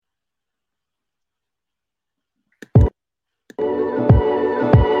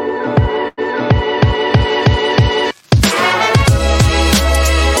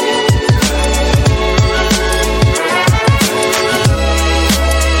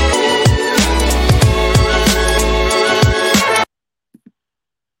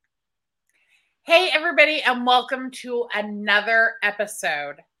everybody, and welcome to another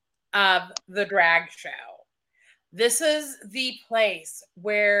episode of The Drag Show. This is the place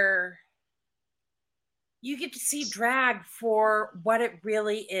where you get to see drag for what it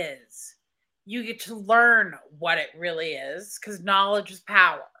really is. You get to learn what it really is, because knowledge is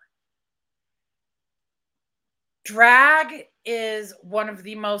power. Drag is one of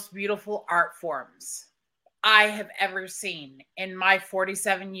the most beautiful art forms I have ever seen in my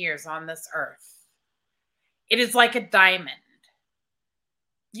 47 years on this earth. It is like a diamond.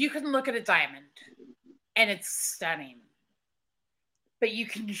 You can look at a diamond and it's stunning, but you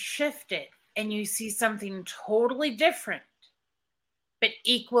can shift it and you see something totally different, but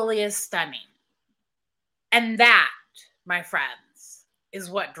equally as stunning. And that, my friends, is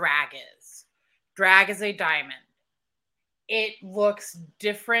what drag is. Drag is a diamond. It looks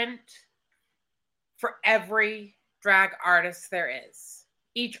different for every drag artist there is.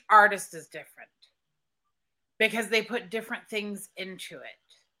 Each artist is different because they put different things into it.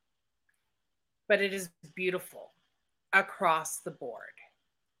 But it is beautiful across the board.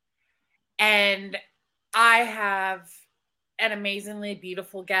 And I have an amazingly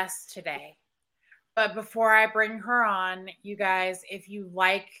beautiful guest today. But before I bring her on, you guys, if you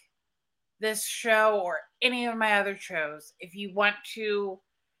like this show or any of my other shows, if you want to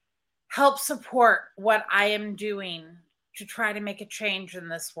help support what I am doing to try to make a change in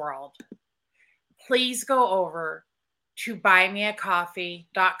this world, please go over to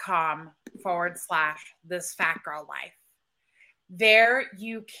buymeacoffee.com/thisfatgirllife. There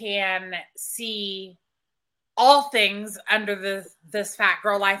you can see all things under This Fat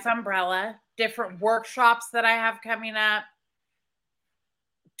Girl Life umbrella, different workshops that I have coming up,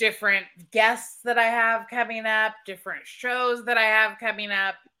 different guests that I have coming up, different shows that I have coming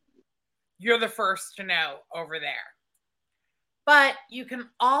up. You're the first to know over there. But you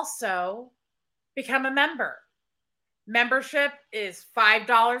can also become a member. Membership is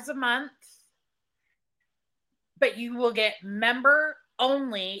 $5 a month, but you will get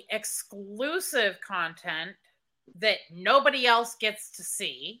member-only exclusive content that nobody else gets to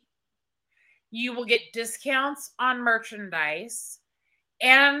see. You will get discounts on merchandise,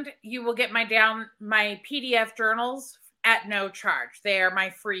 and you will get my PDF journals at no charge. They are my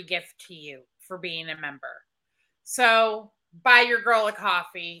free gift to you for being a member. So buy your girl a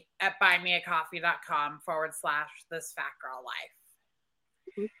coffee at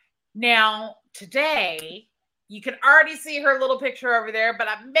buymeacoffee.com/thisfatgirllife. Now, today, you can already see her little picture over there, but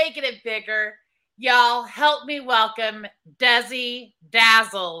I'm making it bigger. Y'all, help me welcome Dezzy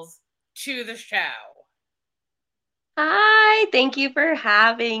Dazzles to the show. Hi, thank you for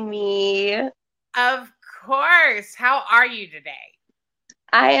having me. Of course. How are you today?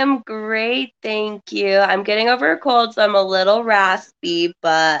 I am great, thank you. I'm getting over a cold, so I'm a little raspy,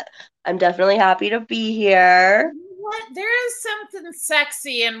 but I'm definitely happy to be here. What? There is something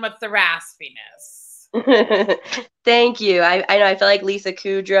sexy in with the raspiness. Thank you. I know I feel like Lisa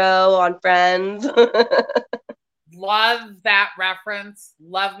Kudrow on Friends. Love that reference.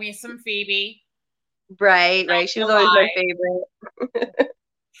 Love me some Phoebe. Right. She was always my favorite.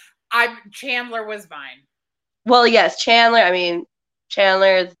 Chandler was mine. Well, yes, Chandler. I mean,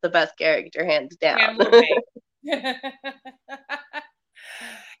 Chandler is the best character, hands down.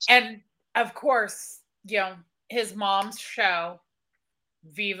 And of course, his mom's show,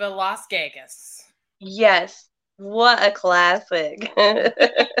 Viva Las Vegas. Yes. What a classic. And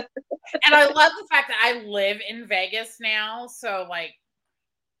I love the fact that I live in Vegas now. So, like,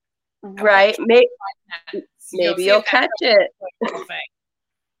 right. Maybe you'll catch it.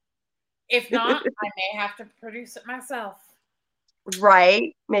 If not, I may have to produce it myself.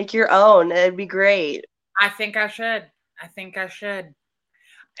 Right. Make your own. It'd be great. I think I should.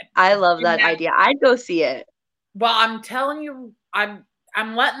 I love that idea. I'd go see it. Well, I'm telling you, I'm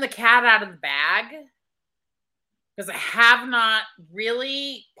letting the cat out of the bag because I have not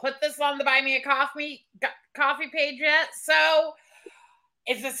really put this on the Buy Me a Coffee page yet. So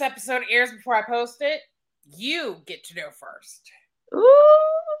if this episode airs before I post it, you get to know first.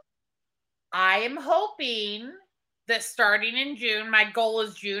 Ooh. I am hoping that starting in June, my goal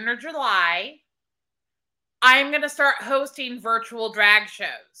is June or July, I'm going to start hosting virtual drag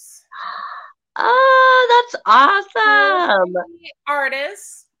shows. Oh, that's awesome.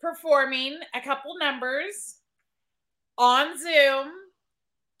 Artists performing a couple numbers on Zoom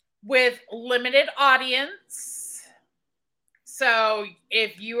with limited audience. So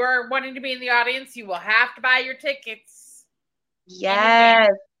if you are wanting to be in the audience, you will have to buy your tickets. Yes.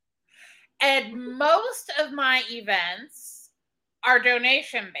 And most of my events are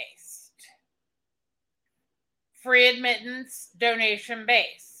donation-based. Free admittance,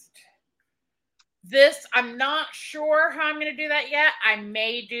 donation-based. This, I'm not sure how I'm going to do that yet. I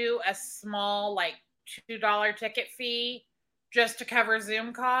may do a small, like $2 ticket fee just to cover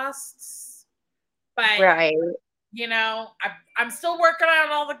Zoom costs. But Right. you know, I'm still working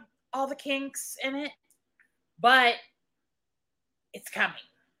on all the kinks in it, but it's coming.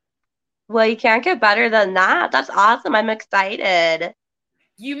 Well, you can't get better than that. That's awesome. I'm excited.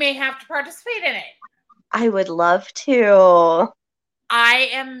 You may have to participate in it. I would love to. I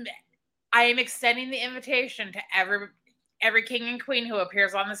am extending the invitation to every king and queen who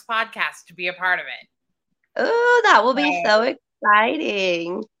appears on this podcast to be a part of it. Oh, that will be so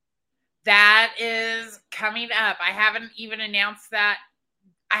exciting. That is coming up. I haven't even announced that.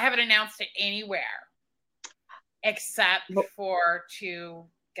 I haven't announced it anywhere except for 2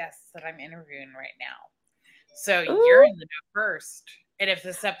 guests that I'm interviewing right now. So you're in the know first. And if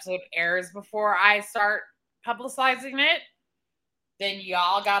this episode airs before I start publicizing it, then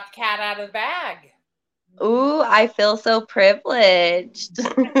y'all got the cat out of the bag. Ooh, I feel so privileged.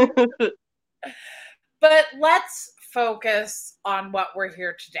 But let's focus on what we're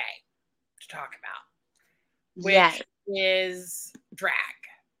here today to talk about, which is drag.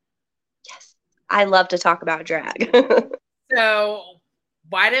 Yes, I love to talk about drag. So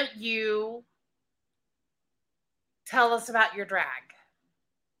why don't you tell us about your drag?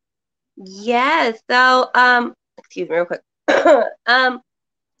 Yes. So, excuse me real quick.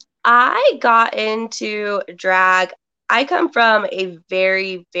 I got into drag. I come from a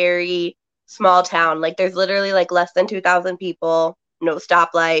very, very small town. Like there's literally like less than 2,000 people, no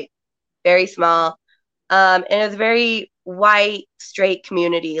stoplight, very small. And it was a very white, straight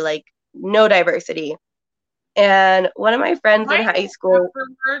community, like no diversity. And one of my friends in high school.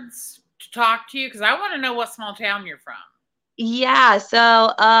 Afterwards to talk to you because I want to know what small town you're from. Yeah,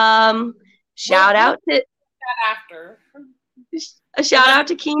 so shout out to that after. a shout out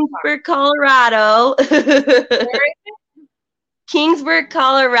to Kingsburg, Colorado. Kingsburg,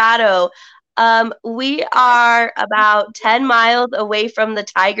 Colorado. We are about 10 miles away from the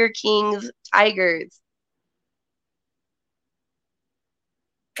Tiger Kings Tigers.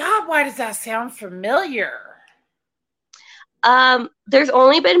 God, why does that sound familiar? There's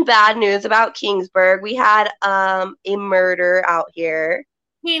only been bad news about Kingsburg. We had a murder out here.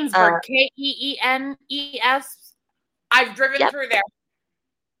 Keensburg, Keenes. I've driven through there.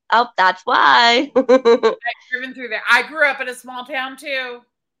 Oh, that's why. I've driven through there. I grew up in a small town too.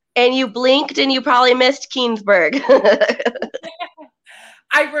 And you blinked and you probably missed Keensburg.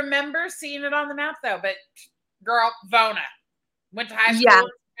 I remember seeing it on the map though, but girl, Vona. Went to high school in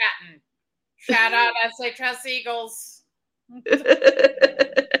Patton. Shout out SHS Eagles. So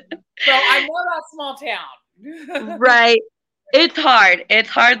I know that small town. Right. It's hard. It's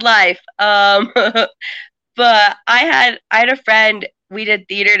hard life. But I had a friend, we did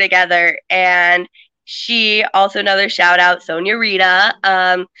theater together, and she also, another shout out, Sonia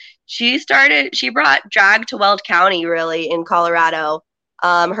Rita. She brought drag to Weld County really in Colorado.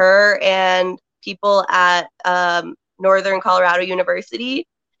 Her and people at Northern Colorado University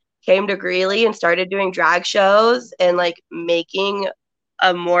came to Greeley and started doing drag shows and like making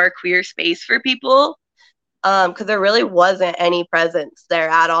a more queer space for people. Because there really wasn't any presence there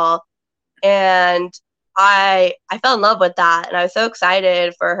at all. And I fell in love with that, and I was so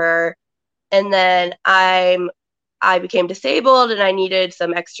excited for her. And then I became disabled, and I needed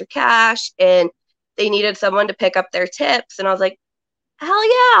some extra cash, and they needed someone to pick up their tips. And I was like, hell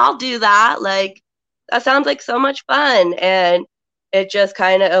yeah, I'll do that. Like, that sounds like so much fun. And it just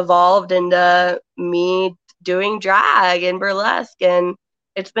kind of evolved into me doing drag and burlesque, and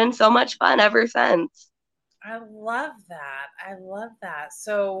it's been so much fun ever since. I love that. I love that.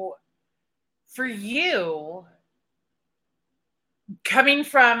 So for you, coming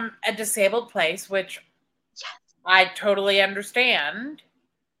from a disabled place, which I totally understand,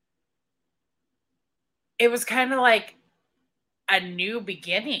 it was kind of like a new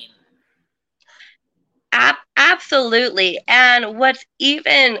beginning. Absolutely. And what's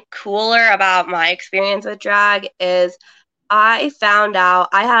even cooler about my experience with drag is I found out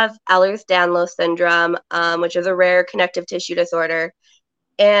I have Ehlers-Danlos syndrome, which is a rare connective tissue disorder.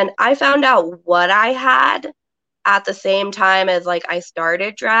 And I found out what I had at the same time as like I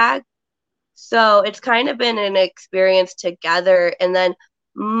started drag. So it's kind of been an experience together. And then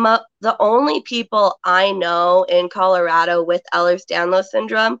the only people I know in Colorado with Ehlers-Danlos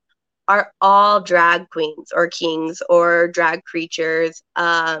syndrome are all drag queens or kings or drag creatures.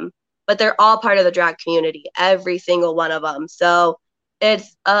 But they're all part of the drag community, every single one of them. So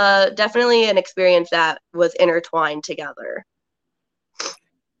it's definitely an experience that was intertwined together.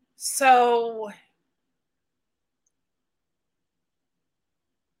 So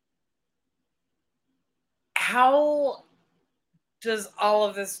How does all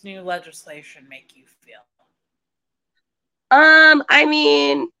of this new legislation make you feel? I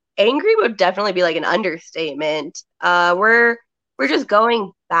mean, angry would definitely be like an understatement. We're just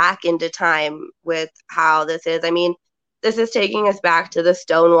going back into time with how this is. I mean, this is taking us back to the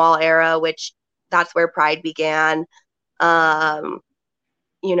Stonewall era, which that's where Pride began. Um,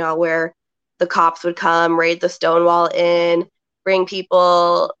 where the cops would come, raid the Stonewall Inn, bring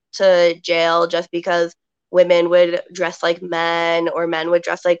people to jail just because women would dress like men or men would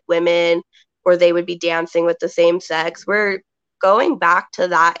dress like women or they would be dancing with the same sex. We're going back to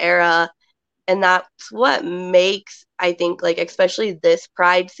that era. And that's what makes, I think, like, especially this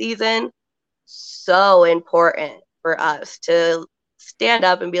Pride season, so important for us to stand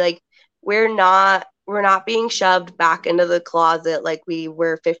up and be like, we're not being shoved back into the closet like we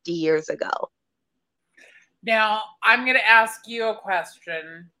were 50 years ago. Now, I'm going to ask you a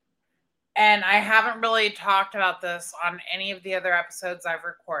question, and I haven't really talked about this on any of the other episodes I've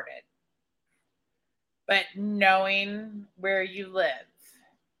recorded. But knowing where you live,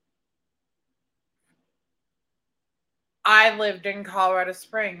 I lived in Colorado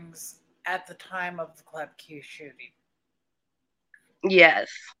Springs at the time of the Club Q shooting. Yes.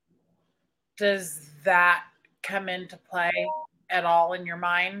 Does that come into play at all in your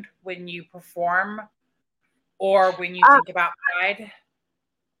mind when you perform or when you think about Pride?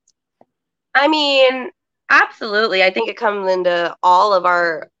 I mean, absolutely. I think it comes into all of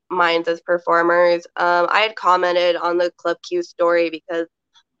our minds as performers. I had commented on the Club Q story because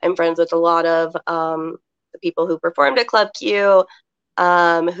I'm friends with a lot of the people who performed at Club Q,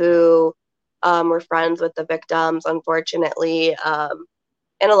 who were friends with the victims, unfortunately,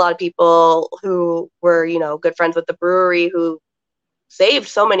 and a lot of people who were, good friends with the brewery who saved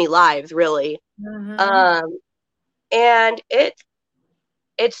so many lives, really. Mm-hmm. And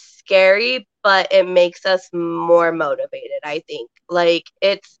it's scary, but it makes us more motivated, I think. Like,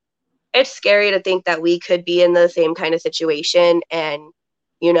 it's scary to think that we could be in the same kind of situation and,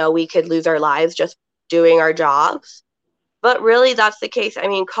 we could lose our lives just doing our jobs. But really, that's the case. I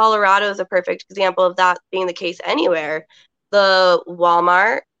mean, Colorado is a perfect example of that being the case anywhere. The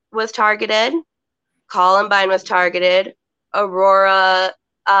Walmart was targeted, Columbine was targeted, Aurora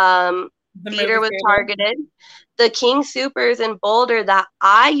The Theater movie was theater. targeted. The King Supers in Boulder that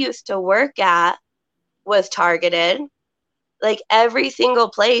I used to work at was targeted. Like every single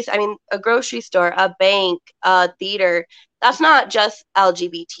place, I mean, a grocery store, a bank, a theater, that's not just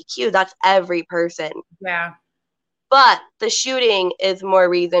LGBTQ, that's every person. Yeah. But the shooting is more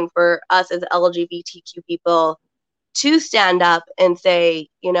reason for us as LGBTQ people to stand up and say,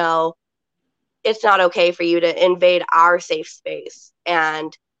 it's not okay for you to invade our safe space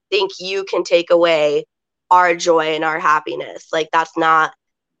and think you can take away our joy and our happiness. Like that's not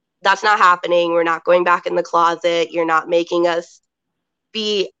happening. We're not going back in the closet. You're not making us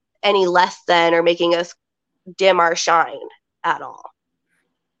be any less than or making us dim our shine at all.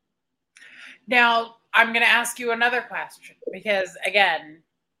 Now, I'm going to ask you another question because, again,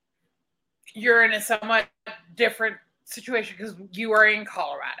 you're in a somewhat different situation because you are in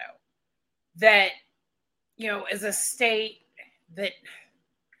Colorado. That, is a state that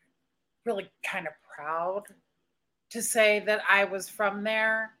really kind of proud to say that I was from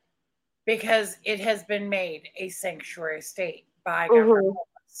there because it has been made a sanctuary state by Governor Mm-hmm.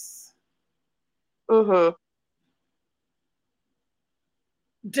 Polis. Mm-hmm.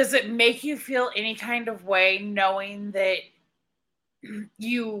 Does it make you feel any kind of way knowing that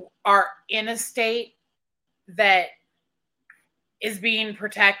you are in a state that is being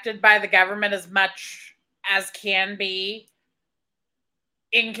protected by the government as much as can be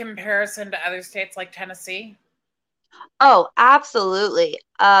in comparison to other states like Tennessee? Oh, absolutely.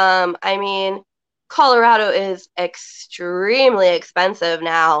 I mean, Colorado is extremely expensive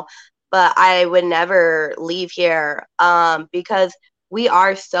now, but I would never leave here because we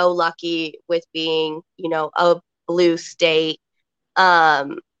are so lucky with being, a blue state,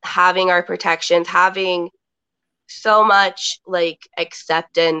 having our protections, having so much like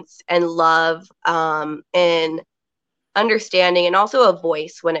acceptance and love and understanding and also a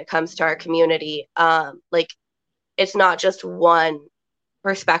voice when it comes to our community. Like it's not just one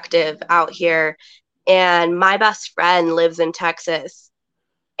perspective out here. And my best friend lives in Texas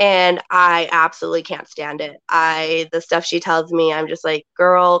and I absolutely can't stand it. The stuff she tells me, I'm just like,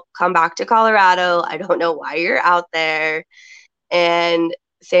 girl, come back to Colorado. I don't know why you're out there. And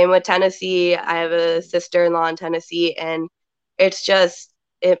same with Tennessee. I have a sister-in-law in Tennessee and it's just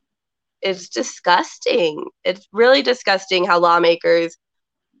it's disgusting. It's really disgusting how lawmakers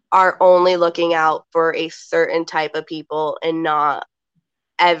are only looking out for a certain type of people and not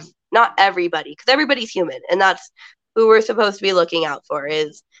not everybody, because everybody's human, and that's who we're supposed to be looking out for,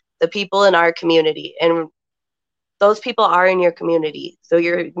 is the people in our community. And those people are in your community, so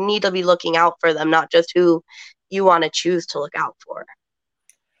you need to be looking out for them, not just who you want to choose to look out for.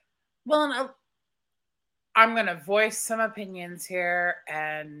 Well, I'm going to voice some opinions here,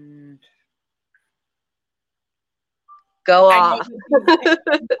 and go off.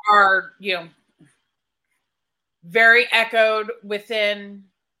 Are, you know, very echoed within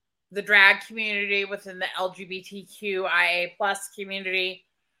the drag community, within the LGBTQIA plus community.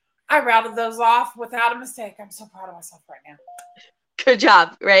 I routed those off without a mistake. I'm so proud of myself right now. Good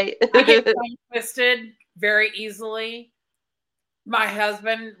job, right? I get twisted very easily. My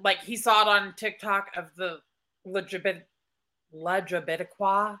husband, like, he saw it on TikTok of the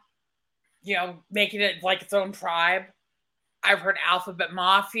LGBTQA, you know, making it like its own tribe. I've heard Alphabet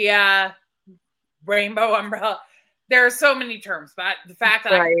Mafia, Rainbow Umbrella. There are so many terms, but the fact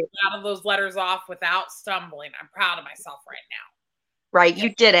that I can get out of those letters off without stumbling, I'm proud of myself right now. Right,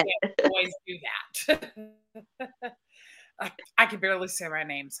 you did it. Always do that. I can barely say my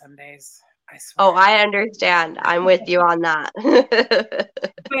name some days. I swear. Oh, I understand. I'm with you on that.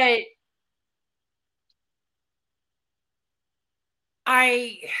 But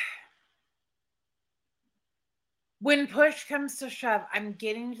when push comes to shove, I'm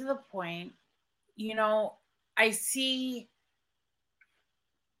getting to the point, you know, I see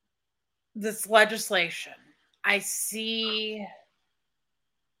this legislation. I see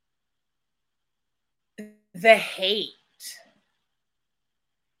the hate.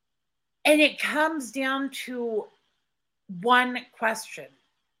 And it comes down to one question.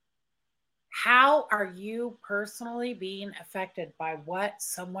 How are you personally being affected by what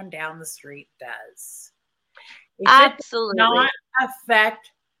someone down the street does? If Absolutely. it does not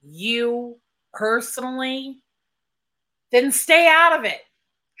affect you personally, then stay out of it.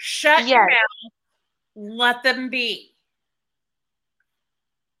 Shut your mouth. Let them be.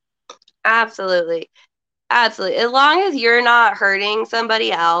 Absolutely. Absolutely. As long as you're not hurting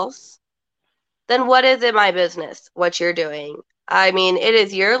somebody else, then what is it my business what you're doing? I mean, it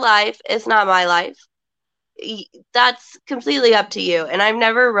is your life. It's not my life. That's completely up to you. And I've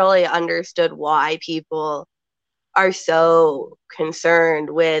never really understood why people are so concerned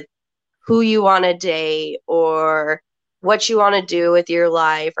with who you want to date or what you want to do with your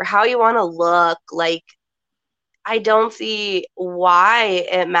life or how you want to look. Like, I don't see why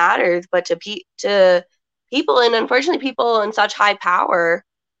it matters, but to people, and unfortunately people in such high power,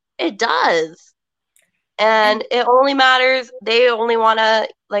 it does. And it only matters, they only want to,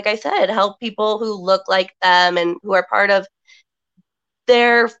 like I said, help people who look like them and who are part of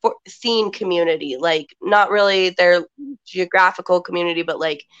their scene community, like not really their geographical community, but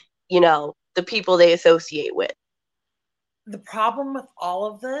like, you know, the people they associate with. The problem with all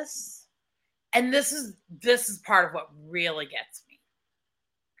of this, and this is part of what really gets me,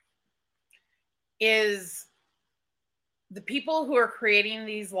 is the people who are creating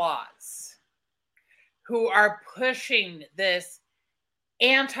these laws, who are pushing this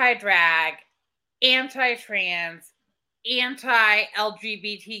anti-drag, anti-trans,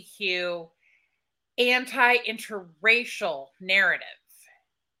 anti-LGBTQ, anti-interracial narrative,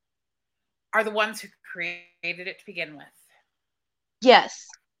 are the ones who created it to begin with. Yes.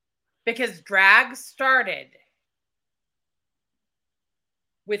 Because drag started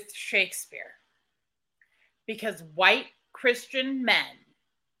with Shakespeare. Because white Christian men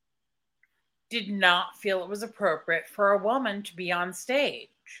did not feel it was appropriate for a woman to be on stage.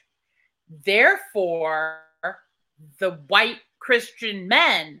 Therefore, the white Christian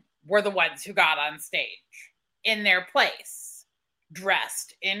men were the ones who got on stage in their place,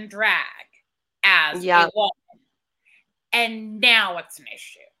 dressed in drag as a woman. And now it's an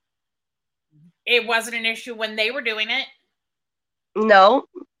issue. It wasn't an issue when they were doing it. No.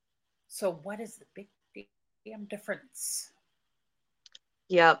 So what is the big damn difference?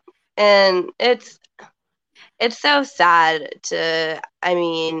 Yep. And it's so sad to, I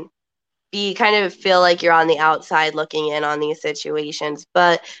mean, be kind of feel like you're on the outside looking in on these situations,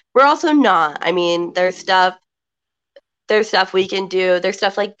 but we're also not. I mean, there's stuff we can do. There's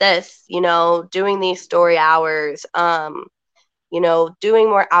stuff like this, you know, doing these story hours, you know, doing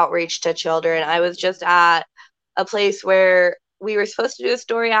more outreach to children. I was just at a place where we were supposed to do a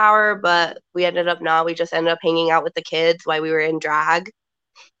story hour, but we ended up not. We just ended up hanging out with the kids while we were in drag.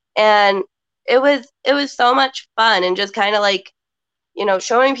 And it was so much fun, and just kind of like, you know,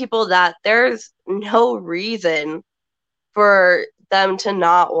 showing people that there's no reason for them to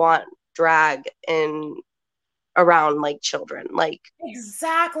not want drag in around like children. Like,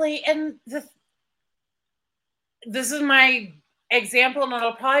 exactly. And this is my example, and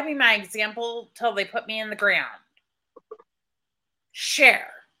it'll probably be my example till they put me in the ground. Cher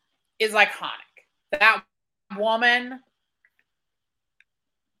is iconic. That woman,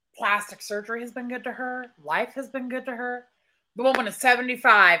 plastic surgery has been good to her. Life has been good to her. The woman is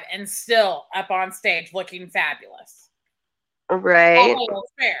 75 and still up on stage looking fabulous. Right. All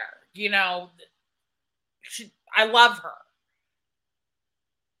Cher, you know, I love her.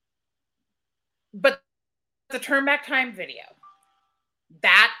 But the Turn Back Time video,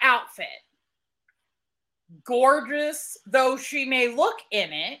 that outfit, gorgeous though she may look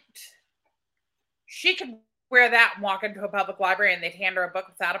in it, she could wear that and walk into a public library and they'd hand her a book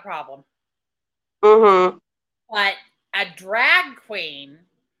without a problem. Mm-hmm. But a drag queen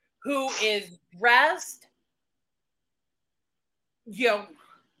who is dressed, you know,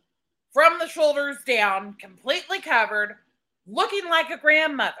 from the shoulders down, completely covered, looking like a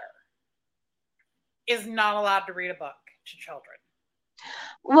grandmother, is not allowed to read a book to children.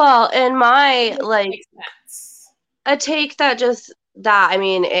 Well, in my, like, a take that I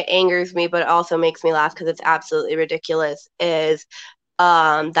mean, it angers me, but it also makes me laugh because it's absolutely ridiculous, is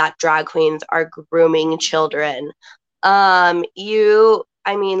that drag queens are grooming children. I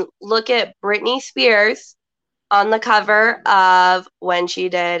mean, look at Britney Spears on the cover of when she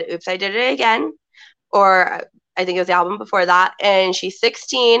did Oops, I Did It Again, or I think it was the album before that, and she's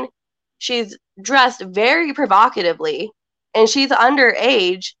 16. She's dressed very provocatively, and she's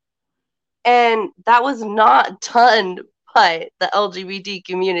underage, and that was not done by the LGBT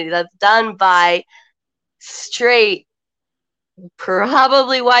community. That's done by straight,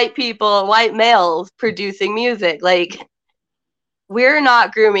 probably white people, white males producing music. Like, we're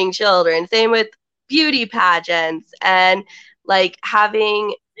not grooming children. Same with beauty pageants and like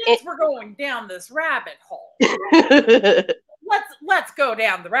having. Since we're going down this rabbit hole, let's go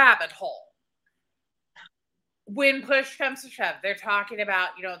down the rabbit hole. When push comes to shove, they're talking about,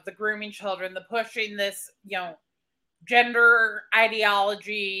 you know, the grooming children, the pushing this, you know, gender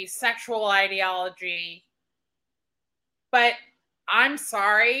ideology, sexual ideology. But I'm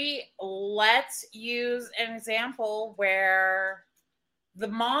sorry, let's use an example where the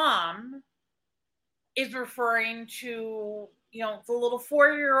mom is referring to, you know, the little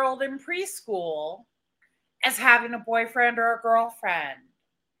 4-year-old in preschool as having a boyfriend or a girlfriend.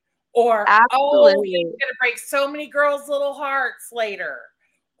 Or, Absolutely. oh, he's going to break so many girls' little hearts later.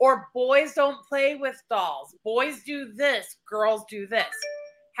 Or boys don't play with dolls. Boys do this, girls do this.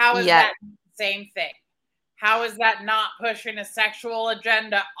 How is that the same thing? How is that not pushing a sexual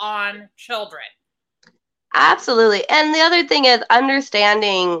agenda on children? Absolutely. And the other thing is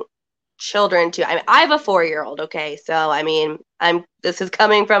understanding children too. I mean, I have a 4-year-old, okay? So, I mean, this is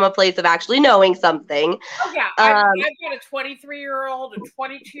coming from a place of actually knowing something. Oh, yeah. I've got a 23-year-old, a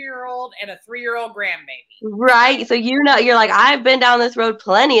 22-year-old, and a 3-year-old grandbaby. Right. So, you know, you're like, I've been down this road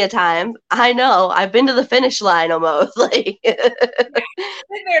plenty of times. I know. I've been to the finish line almost. Like, yeah.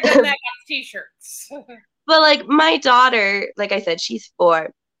 Been there, done that, got t-shirts. But like my daughter, like I said, she's 4.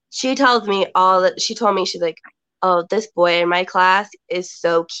 She tells me she told me, she's like, oh, this boy in my class is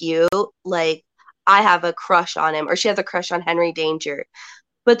so cute. Like, I have a crush on him, or she has a crush on Henry Danger.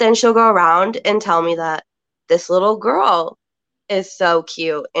 But then she'll go around and tell me that this little girl is so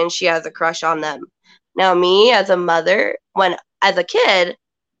cute and she has a crush on them. Now, me as a mother, as a kid,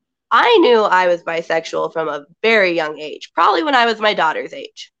 I knew I was bisexual from a very young age, probably when I was my daughter's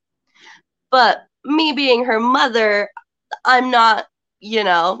age. But me being her mother, I'm not, you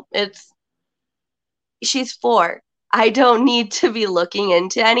know, she's 4. I don't need to be looking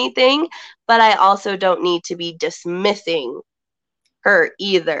into anything, but I also don't need to be dismissing her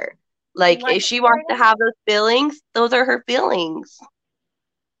either. Like, if she wants to have those feelings, those are her feelings.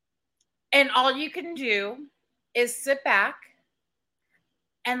 And all you can do is sit back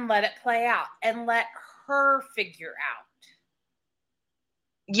and let it play out and let her figure out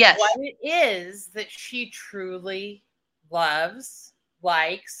what it is that she truly loves,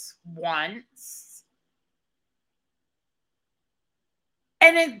 likes, wants.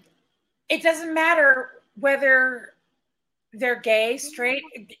 And it doesn't matter whether they're gay, straight,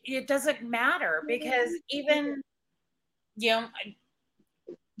 it doesn't matter, because even, you know,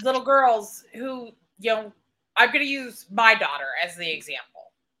 little girls who, you know, I'm going to use my daughter as the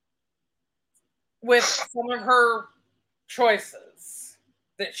example with some of her choices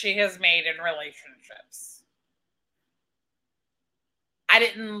that she has made in relationships. I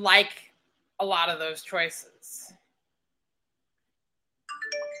didn't like a lot of those choices.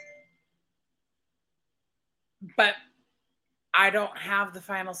 But I don't have the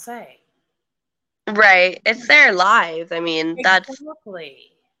final say. Right. It's their lives. I mean,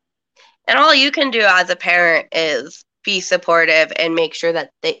 exactly. And all you can do as a parent is be supportive and make sure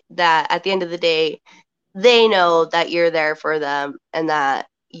that that at the end of the day, they know that you're there for them and that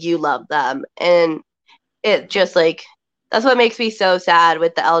you love them. And it just like, that's what makes me so sad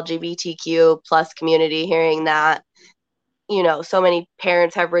with the LGBTQ plus community, hearing that, so many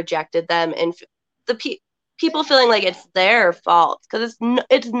parents have rejected them, and the people feeling like it's their fault, because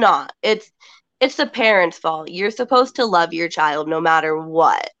it's not. It's the parents' fault. You're supposed to love your child no matter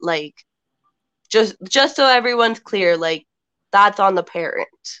what. Like, just so everyone's clear, like, that's on the parent.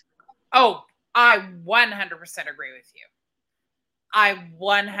 Oh, I 100% agree with you. I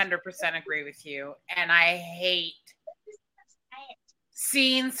 100% agree with you. And I hate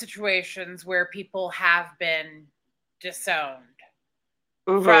seeing situations where people have been disowned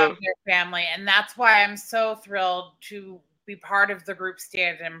from their family. And that's why I'm so thrilled to be part of the group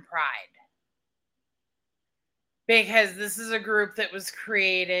Stand in Pride. Because this is a group that was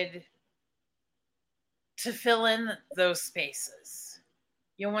created to fill in those spaces.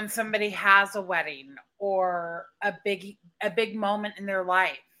 When somebody has a wedding or a big moment in their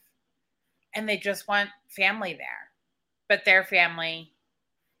life and they just want family there, but their family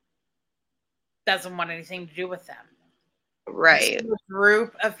doesn't want anything to do with them. Right. This is a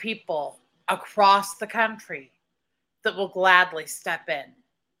group of people across the country that will gladly step in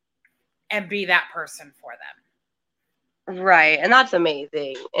and be that person for them. Right. And that's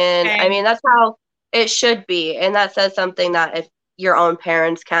amazing. And I mean, that's how it should be. And that says something, that if your own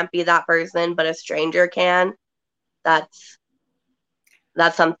parents can't be that person, but a stranger can, that's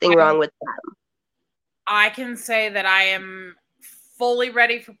something wrong with them. I can say that I am fully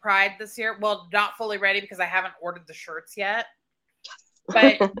ready for Pride this year. Well, not fully ready because I haven't ordered the shirts yet.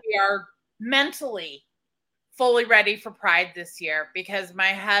 But we are mentally fully ready for Pride this year because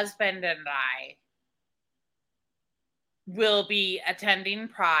my husband and I will be attending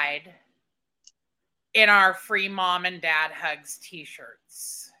Pride in our free mom and dad hugs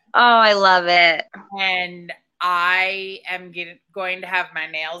t-shirts. Oh, I love it. And I am going to have my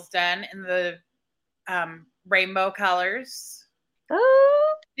nails done in the rainbow colors.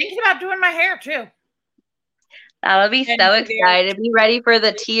 Oh. Thinking about doing my hair too. That'll be so excited. Be ready for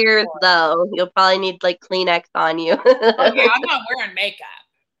the tears, though. You'll probably need like Kleenex on you. Okay, I'm not wearing makeup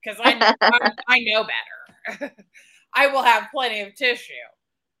because I know better. I will have plenty of tissue.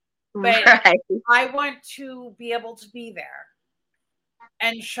 But right. I want to be able to be there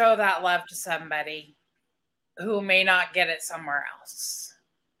and show that love to somebody who may not get it somewhere else.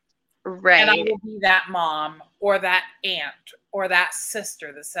 Right. And I will be that mom or that aunt or that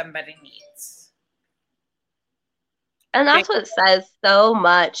sister that somebody needs. And that's what says so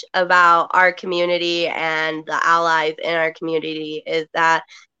much about our community and the allies in our community, is that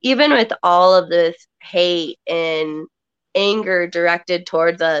even with all of this hate and anger directed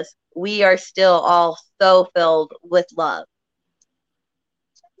towards us, we are still all so filled with love.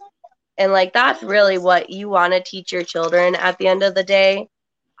 And like, that's really what you want to teach your children at the end of the day.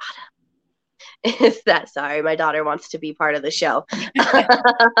 Is that, sorry, my daughter wants to be part of the show.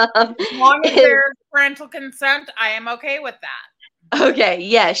 As long as there's parental consent, I am okay with that. Okay,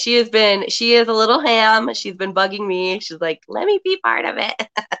 yeah, she is a little ham. She's been bugging me. She's like, let me be part of it.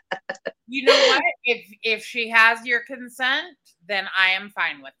 You know what? If she has your consent, then I am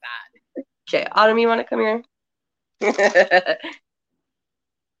fine with that. Okay, Autumn, you want to come here?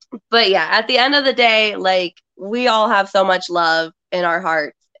 But yeah, at the end of the day, like, we all have so much love in our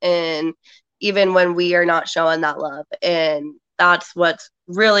hearts, and even when we are not showing that love, and that's what's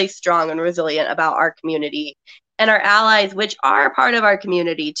really strong and resilient about our community and our allies, which are part of our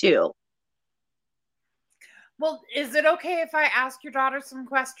community too. Well, is it okay if I ask your daughter some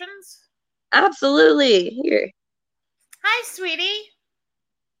questions? Absolutely. Here. Hi, sweetie.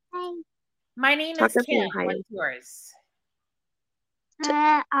 Hi. My name is Kim. What's yours?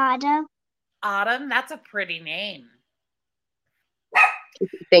 Autumn. Autumn? That's a pretty name.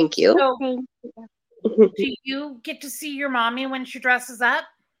 Thank you. So, thank you. Do you get to see your mommy when she dresses up?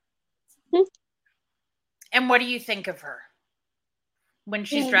 Mm-hmm. And what do you think of her when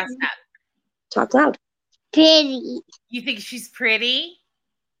she's dressed up? Talk loud. Pretty. You think she's pretty?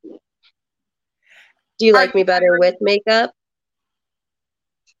 Do you like me better with makeup?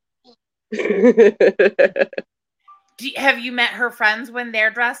 Have you met her friends when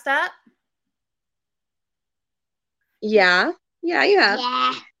they're dressed up? Yeah. Yeah, you have.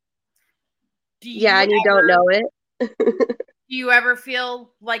 Yeah. And you don't know it. Do you ever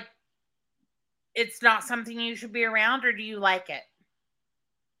feel like it's not something you should be around, or do you like it?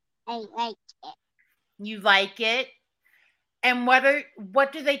 I like it. You like it? And what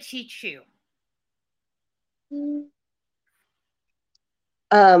do they teach you?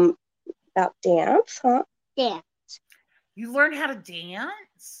 About dance, huh? Dance. You learn how to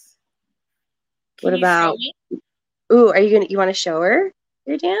dance? What Can you show about? me? Ooh, you want to show her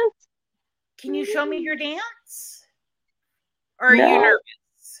your dance? Can you show me your dance? Or are you No.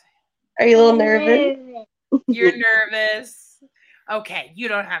 nervous? Are you a little nervous? You're nervous. Okay, you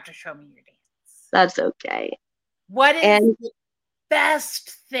don't have to show me your dance. That's okay. What is And the best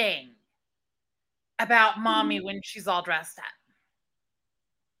thing about mommy when she's all dressed up?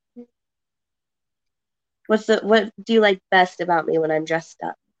 what do you like best about me when I'm dressed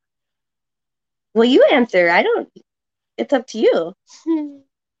up? Well, you answer. I don't. It's up to you.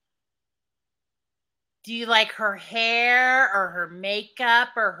 Do you like her hair or her makeup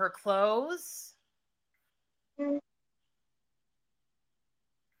or her clothes?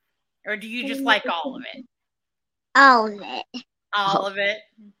 Or do you just like all of it? All of it. All of it?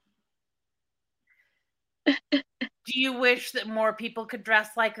 Do you wish that more people could dress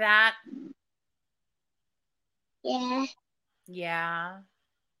like that? Yeah. Yeah.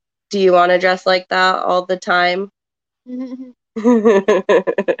 Do you want to dress like that all the time? Does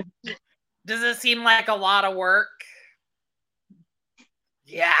it seem like a lot of work?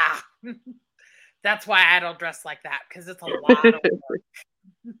 Yeah. That's why I don't dress like that, because it's a lot of work.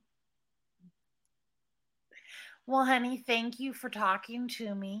 Well, honey, thank you for talking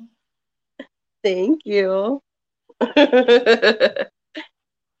to me. Thank you.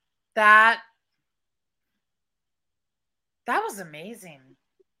 That was amazing.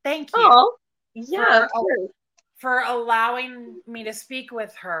 Thank you. Oh, yeah, for allowing me to speak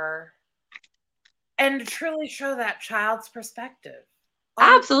with her and to truly show that child's perspective.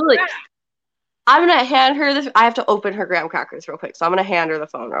 absolutely. I'm gonna hand her this. I have to open her graham crackers real quick, so I'm gonna hand her the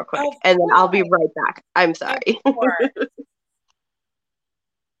phone real quick, and then I'll be right back. I'm sorry.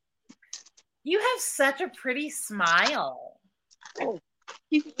 You have such a pretty smile. Thank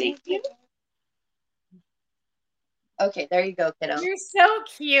you. Okay, there you go, kiddo. You're so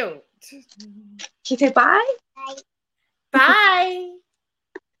cute. Can you say bye? Bye.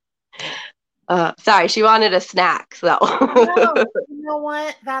 Sorry, she wanted a snack, so. No, you know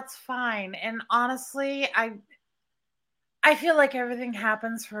what? That's fine. And honestly, I feel like everything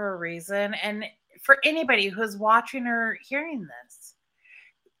happens for a reason. And for anybody who's watching or hearing this,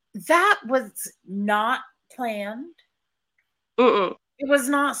 that was not planned. Mm-mm. It was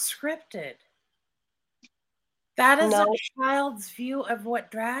not scripted. That is No. a child's view of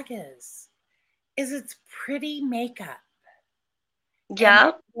what drag is it's pretty makeup.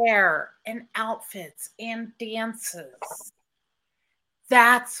 Yeah. And hair and outfits and dances.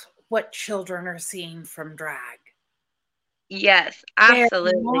 That's what children are seeing from drag. Yes,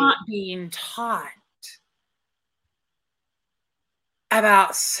 absolutely. They're not being taught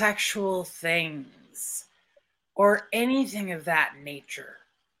about sexual things or anything of that nature.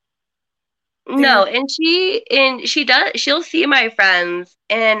 No, and she'll see my friends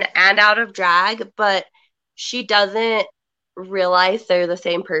in and out of drag, but she doesn't realize they're the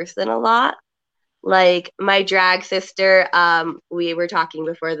same person a lot. Like my drag sister, we were talking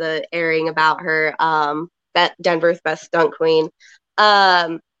before the airing about her, Denver's best stunt queen.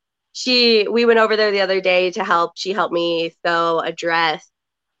 We went over there the other day to help. She helped me sew a dress,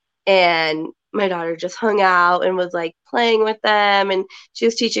 and my daughter just hung out and was like playing with them, and she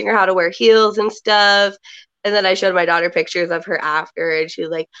was teaching her how to wear heels and stuff. And then I showed my daughter pictures of her after, and she was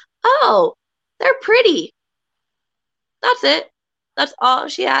like, "Oh, they're pretty." That's it. That's all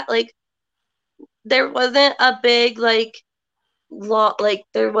she had. Like, there wasn't a big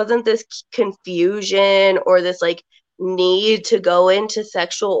there wasn't this confusion or this like need to go into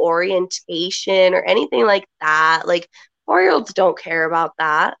sexual orientation or anything like that. Like 4-year-olds don't care about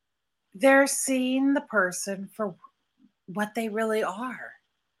that. They're seeing the person for what they really are.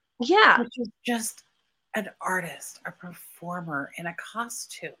 Yeah. Which is just an artist, a performer in a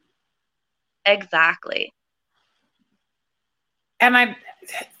costume. Exactly. And I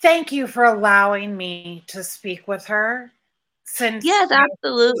thank you for allowing me to speak with her. Since yes,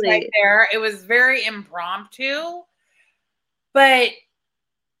 absolutely. Right there, it was very impromptu, but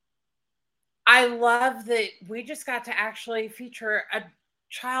I love that we just got to actually feature a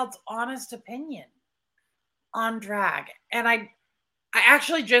child's honest opinion on drag. And I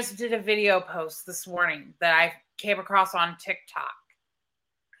actually just did a video post this morning that I came across on TikTok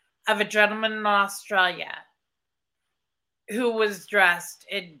of a gentleman in Australia who was dressed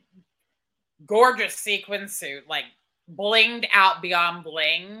in gorgeous sequin suit, like blinged out beyond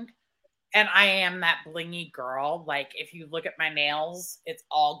blinged. And I am that blingy girl. Like, if you look at my nails, it's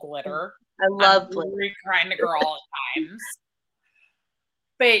all glitter. I love I'm every kind of girl at times.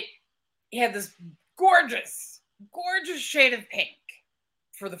 But he had this gorgeous, gorgeous shade of pink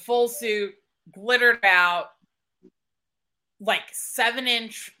for the full suit, glittered out. like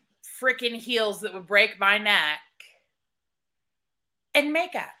 7-inch freaking heels that would break my neck and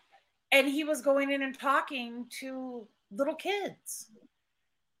makeup. And he was going in and talking to little kids.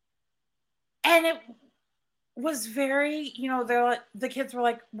 And it was very, the kids were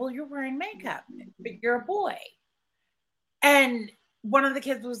like, well, you're wearing makeup, but you're a boy. And one of the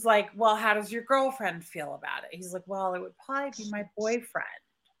kids was like, well, how does your girlfriend feel about it? He's like, well, it would probably be my boyfriend.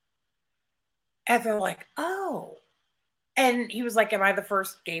 And they're like, oh. And he was like, am I the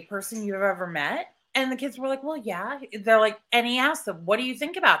first gay person you've ever met? And the kids were like, well, yeah. They're like, and he asked them, what do you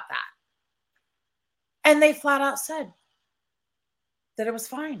think about that? And they flat out said that it was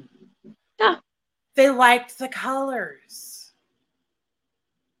fine. Yeah. They liked the colors.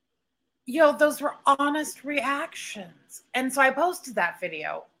 Those were honest reactions. And so I posted that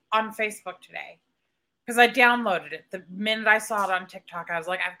video on Facebook today because I downloaded it. The minute I saw it on TikTok, I was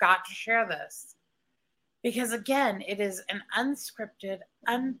like, I've got to share this. Because again, it is an unscripted,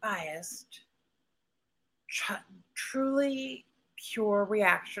 unbiased, truly pure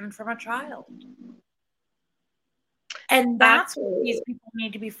reaction from a child. And that's what these people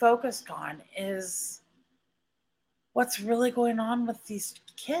need to be focused on, is what's really going on with these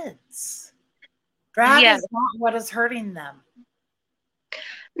kids. Drag is not what is hurting them.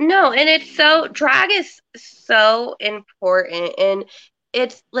 No, and drag is so important. And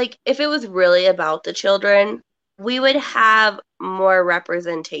it's like, if it was really about the children, we would have more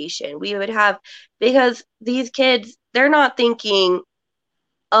representation. We would have, because these kids, they're not thinking,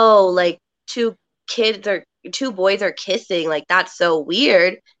 oh, like two boys are kissing, like that's so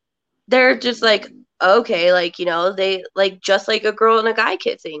weird. They're just like, okay, like, they like, just like a girl and a guy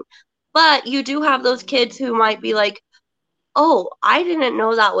kissing. But you do have those kids who might be like, oh, I didn't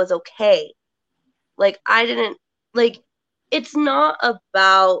know that was okay. Like, it's not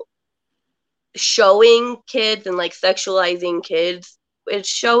about showing kids and like sexualizing kids. It's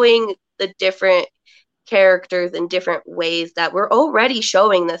showing the different characters in different ways that we're already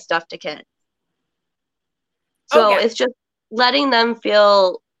showing this stuff to kids. So it's just letting them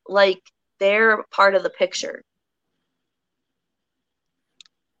feel like they're part of the picture.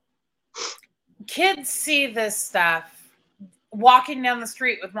 Kids see this stuff walking down the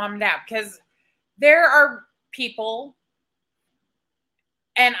street with mom and dad, because there are people,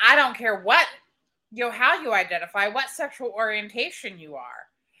 and I don't care what, how you identify, what sexual orientation you are.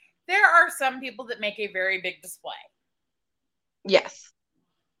 There are some people that make a very big display. Yes.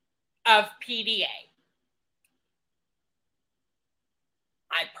 Of PDA.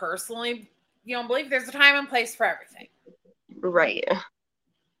 I personally, believe there's a time and place for everything. Right.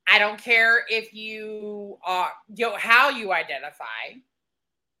 I don't care if you are, how you identify.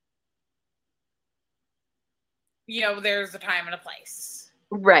 There's a time and a place.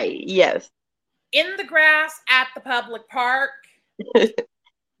 Right. Yes. In the grass at the public park,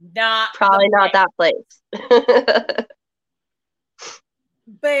 probably not that place.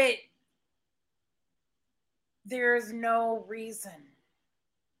 But there's no reason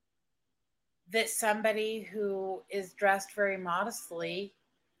that somebody who is dressed very modestly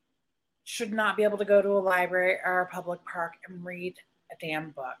should not be able to go to a library or a public park and read a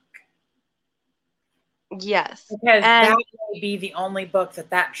damn book. Yes. Because that may be the only book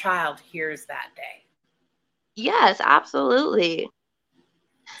that child hears that day. Yes, absolutely.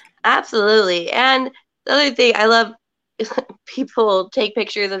 Absolutely. And the other thing, I love people take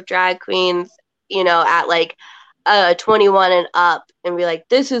pictures of drag queens, at like 21 and up and be like,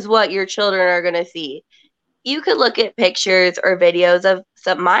 this is what your children are going to see. You could look at pictures or videos of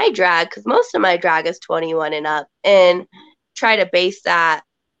my drag, because most of my drag is 21 and up, and try to base that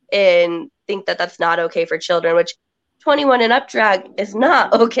and think that that's not okay for children, which 21 and up drag is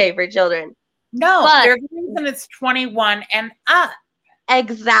not okay for children. No, there's a reason it's 21 and up.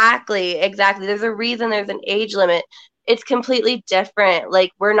 Exactly. There's a reason there's an age limit. It's completely different.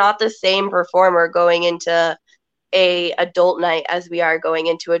 Like, we're not the same performer going into a adult night as we are going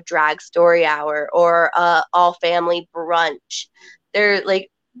into a drag story hour or all family brunch.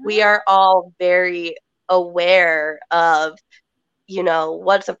 We are all very aware of,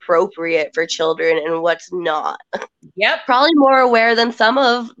 what's appropriate for children and what's not. Yep. Probably more aware than some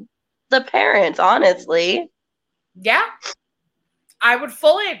of the parents, honestly. Yeah. I would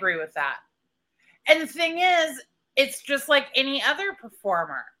fully agree with that. And the thing is, it's just like any other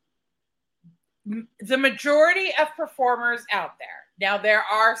performer. The majority of performers out there, now there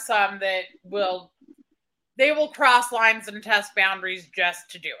are some that will cross lines and test boundaries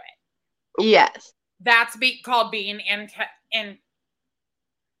just to do it. Yes. That's called being antagonized.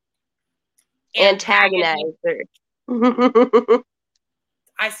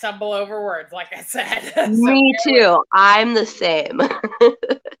 I stumble over words, like I said. Me too. I'm the same.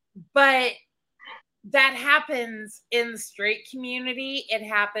 But that happens in the straight community. It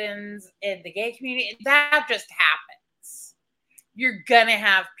happens in the gay community. That just happens. You're going to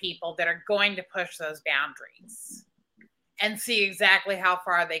have people that are going to push those boundaries and see exactly how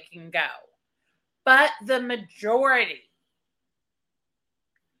far they can go. But the majority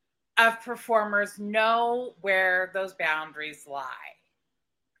of performers know where those boundaries lie.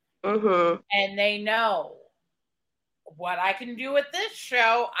 Mm-hmm. And they know what I can do at this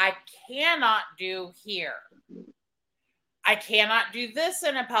show, I cannot do here. I cannot do this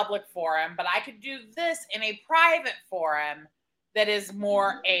in a public forum, but I could do this in a private forum that is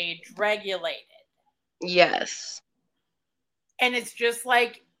more age regulated. Yes. And it's just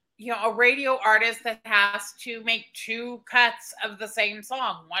like, a radio artist that has to make 2 cuts of the same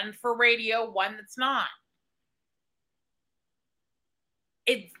song, one for radio, one that's not.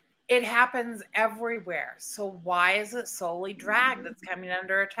 It happens everywhere. So why is it solely drag that's coming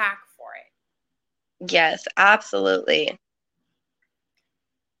under attack for it? Yes, absolutely.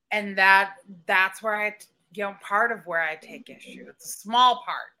 And that's where part of where I take issue. It's a small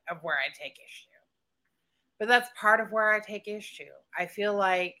part of where I take issue. But that's part of where I take issue. I feel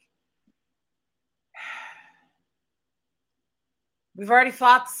like we've already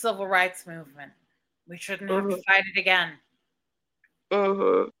fought the civil rights movement. We shouldn't have to fight it again.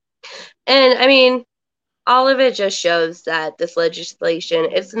 Mm-hmm. And I mean, all of it just shows that this legislation,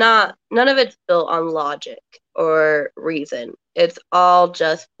 none of it's built on logic or reason. It's all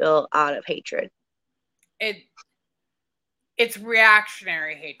just built out of hatred. It's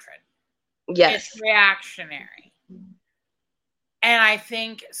reactionary hatred. Yes. It's reactionary. And I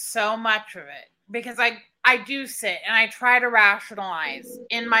think so much of it, because I do sit and I try to rationalize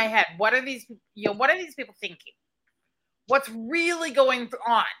in my head, what are these people thinking? What's really going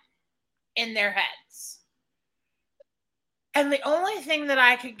on in their heads? And the only thing that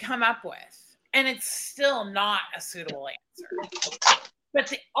I could come up with, and it's still not a suitable answer, but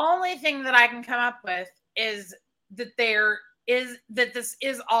the only thing that I can come up with is that this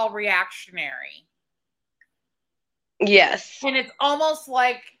is all reactionary. Yes. And it's almost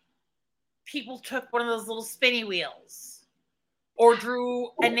like people took one of those little spinny wheels or drew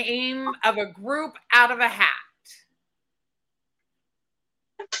a name of a group out of a hat.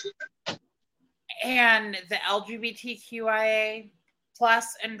 And the LGBTQIA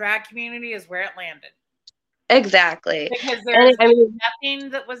plus and drag community is where it landed. Exactly. Because there's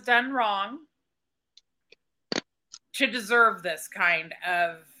nothing that was done wrong to deserve this kind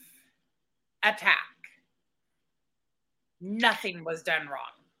of attack. Nothing was done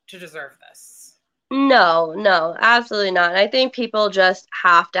wrong to deserve this. No, absolutely not. I think people just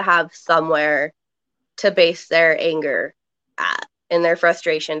have to have somewhere to base their anger at and their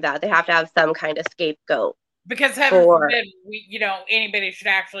frustrations at. They have to have some kind of scapegoat. Because heaven forbid, anybody should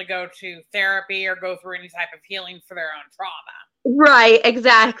actually go to therapy or go through any type of healing for their own trauma. Right,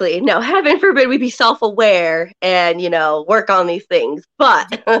 exactly. No, heaven forbid we be self-aware and, work on these things.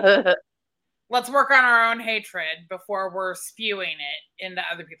 But let's work on our own hatred before we're spewing it into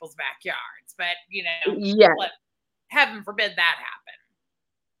other people's backyards. But, heaven forbid that happen.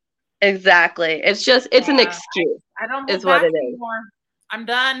 Exactly. It's an excuse. I don't look back anymore. I'm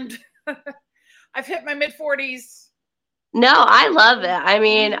done. I've hit my mid-40s. No, I love it. I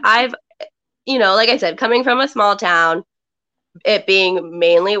mean, I've, like I said, coming from a small town, it being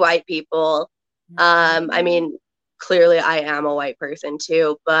mainly white people, I mean, clearly I am a white person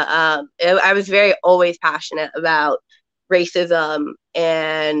too, but I was always passionate about racism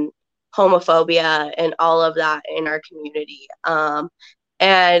and homophobia and all of that in our community.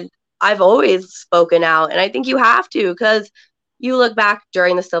 And I've always spoken out, and I think you have to, because you look back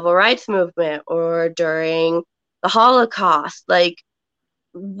during the civil rights movement or during the Holocaust, like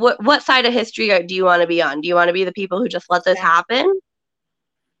what side of history do you want to be on? Do you want to be the people who just let this happen?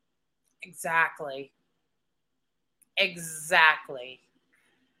 Exactly.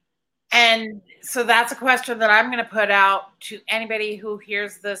 And so that's a question that I'm going to put out to anybody who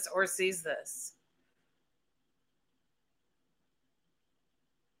hears this or sees this.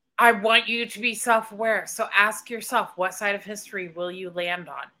 I want you to be self-aware. So ask yourself, what side of history will you land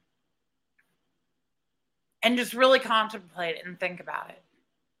on? And just really contemplate it and think about it.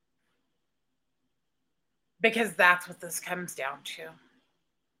 Because that's what this comes down to.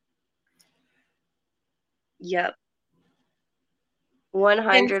 Yep.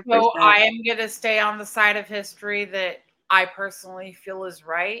 100%. So I am going to stay on the side of history that I personally feel is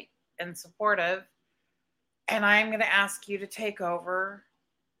right and supportive. And I'm going to ask you to take over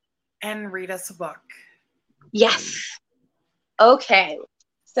and read us a book. Yes. Okay.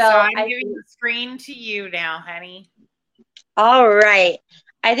 So I'm giving the screen to you now, honey. All right.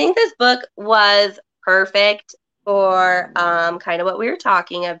 I think this book was perfect for kind of what we were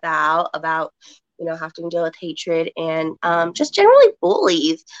talking about, having to deal with hatred and just generally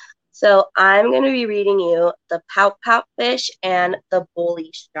bullies. So I'm going to be reading you The Pout Pout Fish and The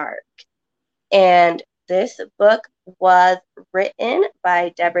Bully Shark. And this book was written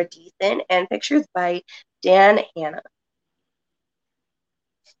by Deborah Deason and pictures by Dan Hanna.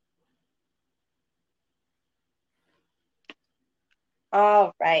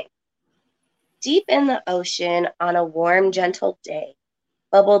 All right. Deep in the ocean on a warm, gentle day,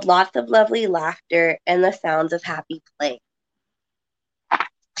 bubbled lots of lovely laughter and the sounds of happy play.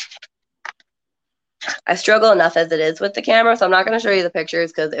 I struggle enough as it is with the camera, so I'm not going to show you the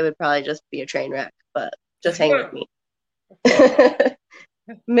pictures because it would probably just be a train wreck, but just hang with me.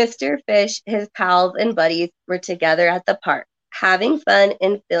 Mr. Fish, his pals and buddies were together at the park, having fun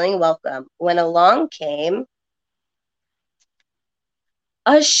and feeling welcome, when along came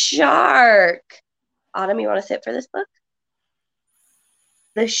a shark. Autumn, you want to sit for this book?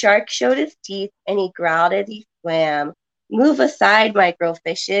 The shark showed his teeth and he growled as he swam. Move aside,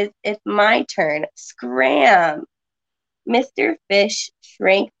 microfishes. It's my turn. Scram! Mr. Fish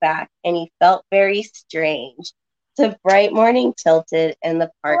shrank back and he felt very strange. The bright morning tilted and the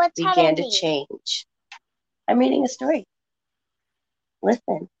park began to change. I'm reading a story.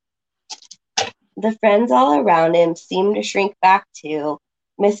 Listen. The friends all around him seemed to shrink back too.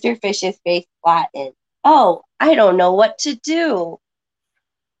 Mr. Fish's face flattened. Oh, I don't know what to do.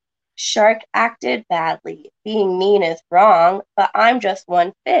 Shark acted badly. Being mean is wrong, but I'm just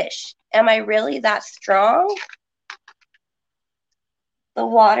one fish. Am I really that strong? The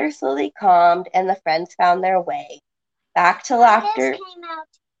water slowly calmed and the friends found their way. Back to laughter.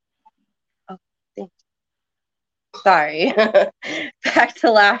 Oh, thank you. Sorry. Back to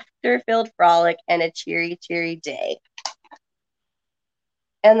laughter-filled frolic and a cheery, cheery day.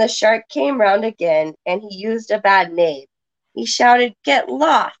 And the shark came round again, and he used a bad name. He shouted, "Get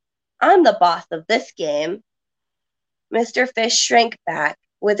lost! I'm the boss of this game." Mr. Fish shrank back,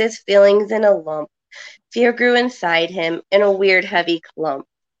 with his feelings in a lump. Fear grew inside him in a weird, heavy clump.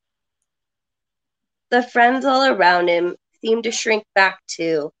 The friends all around him seemed to shrink back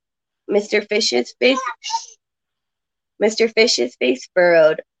too. Mr. Fish's face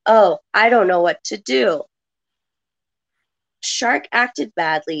furrowed. Oh, I don't know what to do. Shark acted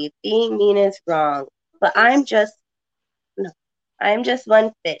badly. Being mean is wrong. But I'm just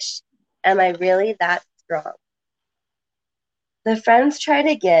one fish. Am I really that strong? The friends tried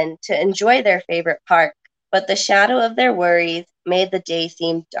again to enjoy their favorite park, but the shadow of their worries made the day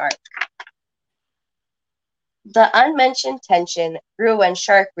seem dark. The unmentioned tension grew when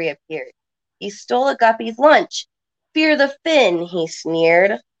Shark reappeared. He stole a guppy's lunch. Fear the fin, he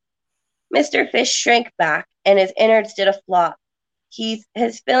sneered. Mr. Fish shrank back, and his innards did a flop.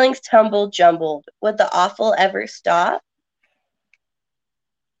 His feelings tumbled, jumbled. Would the awful ever stop?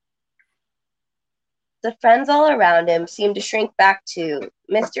 The friends all around him seemed to shrink back too.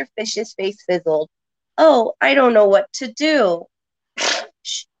 Mr. Fish's face fizzled. Oh, I don't know what to do.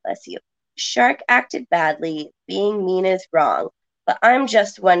 Shh, bless you. Shark acted badly. Being mean is wrong. But I'm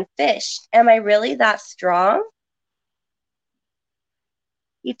just one fish. Am I really that strong?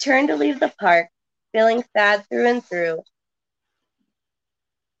 He turned to leave the park, feeling sad through and through.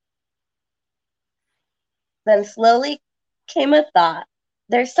 Then slowly came a thought.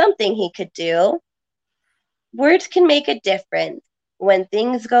 There's something he could do. Words can make a difference when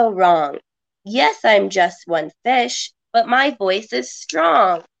things go wrong. Yes, I'm just one fish, but my voice is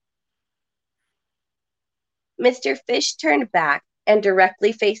strong. Mr. Fish turned back and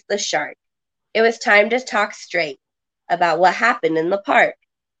directly faced the shark. It was time to talk straight about what happened in the park.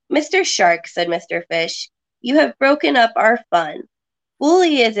 Mr. Shark, said Mr. Fish, you have broken up our fun.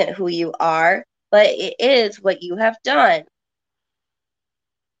 Bully isn't who you are, but it is what you have done.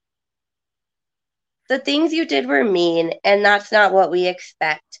 The things you did were mean, and that's not what we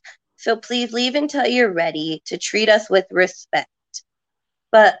expect. So please leave until you're ready to treat us with respect.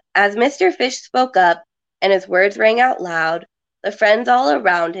 But as Mr. Fish spoke up, and his words rang out loud, the friends all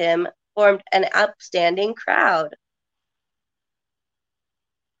around him formed an upstanding crowd.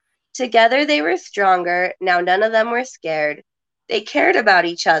 Together they were stronger, now none of them were scared. They cared about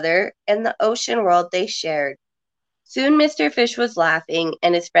each other, and the ocean world they shared. Soon Mr. Fish was laughing,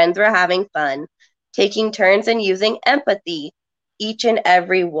 and his friends were having fun, taking turns and using empathy, each and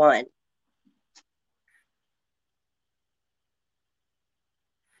every one.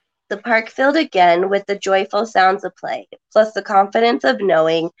 The park filled again with the joyful sounds of play, plus the confidence of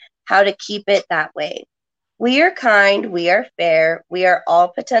knowing how to keep it that way. We are kind, we are fair, we are all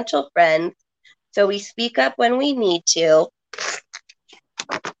potential friends, so we speak up when we need to.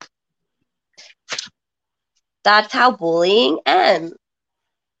 That's how bullying ends.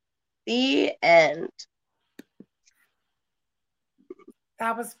 The end.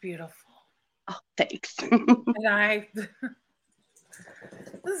 That was beautiful. Oh, thanks. And this is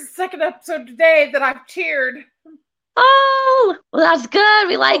the second episode today that I've cheered. Oh, well, that's good.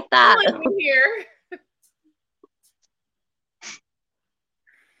 We like that. Here.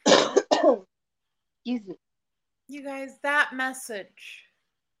 Excuse me. You guys, that message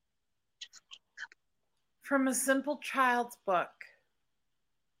from a simple child's book.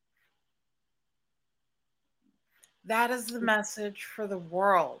 That is the message for the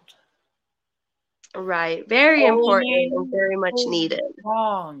world. Right. Very important and very much needed.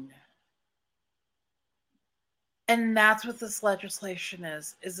 Wrong. And that's what this legislation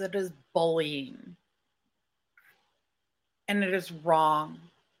is it is bullying. And it is wrong.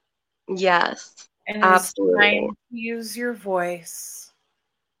 Yes. And absolutely. It's time to use your voice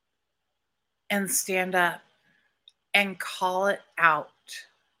and stand up and call it out.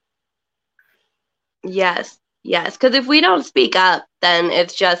 Yes. Yes. Because if we don't speak up, then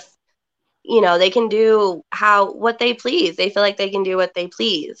it's just, they can do what they please. They feel like they can do what they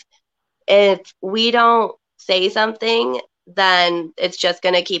please. If we don't say something, then it's just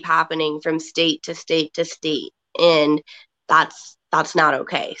going to keep happening from state to state to state. And that's not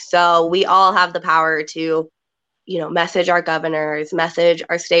okay. So we all have the power to, message our governors, message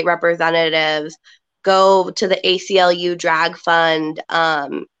our state representatives, go to the ACLU drag fund,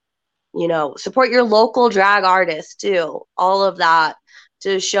 support your local drag artists too. All of that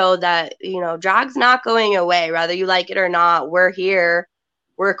to show that, drag's not going away, whether you like it or not. We're here.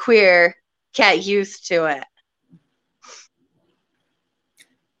 We're queer. Get used to it.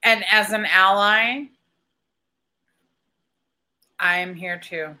 And as an ally, I am here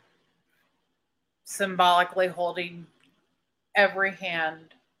too. Symbolically holding every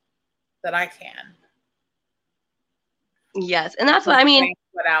hand that I can. Yes. And that's what I mean.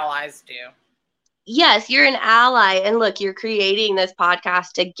 What allies do. Yes, you're an ally. And look, you're creating this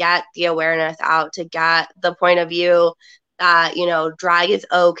podcast to get the awareness out, to get the point of view that, drag is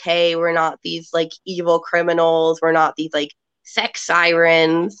okay. We're not these like evil criminals. We're not these like sex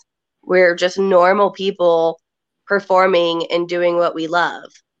sirens. We're just normal people performing and doing what we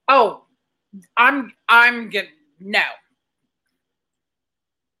love. Oh, I'm good. No.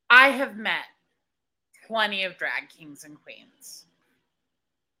 I have met plenty of drag kings and queens.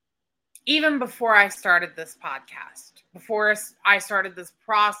 Even before I started this podcast, before I started this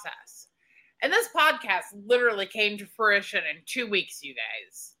process. And this podcast literally came to fruition in 2 weeks, you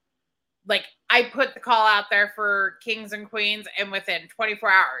guys. Like, I put the call out there for kings and queens, and within 24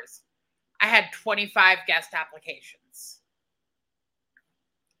 hours, I had 25 guest applications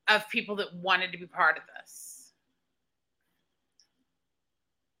of people that wanted to be part of this.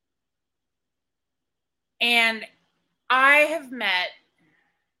 And I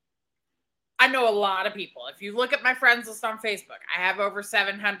know a lot of people. If you look at my friends list on Facebook, I have over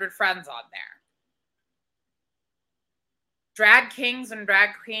 700 friends on there. Drag kings and drag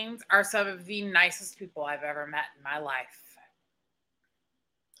queens are some of the nicest people I've ever met in my life.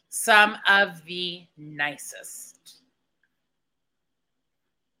 Some of the nicest.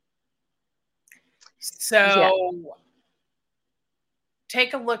 So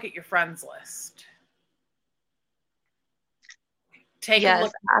take a look at your friends list. Take a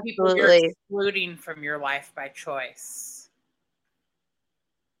look at the people you're excluding from your life by choice.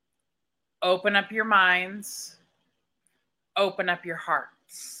 Open up your minds. Open up your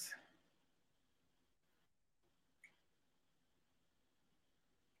hearts.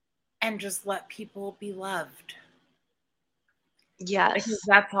 And just let people be loved. Yes. Because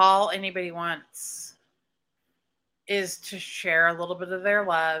that's all anybody wants, is to share a little bit of their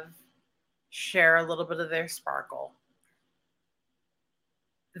love, share a little bit of their sparkle.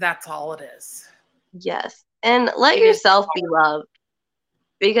 That's all it is. Yes. And let yourself be loved.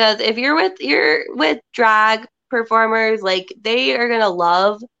 Because if you're with drag performers, like, they are gonna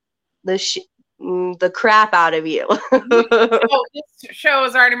love the crap out of you. Oh, this show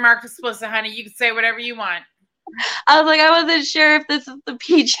is already marked explicit, honey. You can say whatever you want. I was like, I wasn't sure if this is the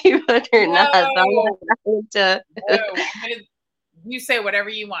PG one or not. So you say whatever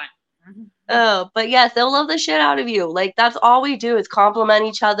you want. Oh, but yes, they'll love the shit out of you. Like, that's all we do is compliment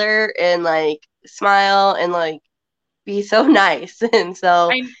each other and like smile and like be so nice. And so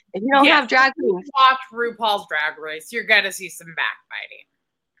if you don't have drag queens, watch RuPaul's Drag Race, you're gonna see some backbiting.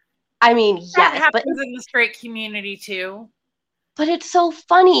 I mean, that yes, happens in the straight community too. But it's so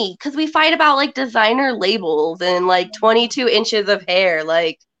funny because we fight about like designer labels and like 22 inches of hair.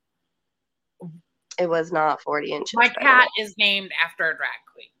 Like, it was not 40 inches. My cat is named after a drag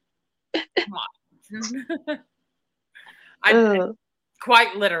queen. Come on.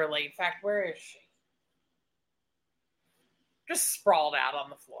 Quite literally. In fact, where is she? Just sprawled out on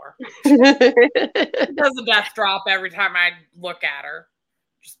the floor. She does a death drop every time I look at her.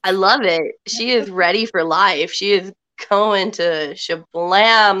 I love it. She is ready for life. She is going to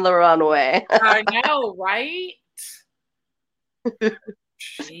shablam the runway. I know, right?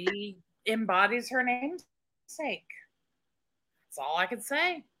 She embodies her namesake. That's all I can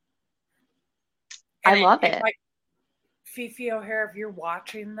say. And I love it. Like, Fifi O'Hara, if you're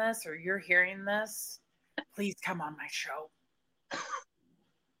watching this or you're hearing this, please come on my show.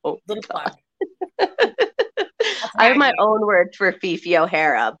 Oh, little plug. I have my own words for Fifi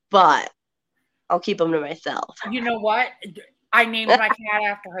O'Hara, but I'll keep them to myself. You know what? I named my cat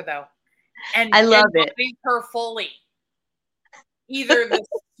after her, though. And I love it. Her fully. Either the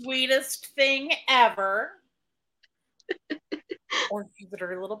sweetest thing ever, or she's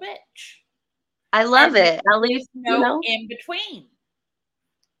literally a little bitch. I love it. At least, in between.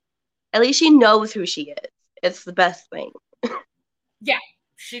 At least she knows who she is. It's the best thing. Yeah,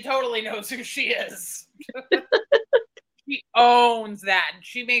 she totally knows who she is. She owns that, and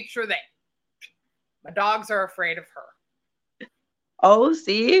she makes sure that my dogs are afraid of her. Oh,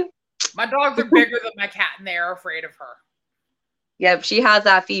 see? My dogs are bigger than my cat, and they are afraid of her. Yep, she has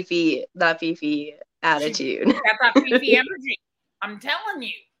that Fifi attitude. She's got that Fifi energy. I'm telling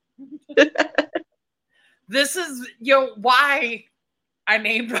you. This is why I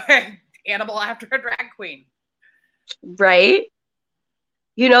named my animal after a drag queen. Right?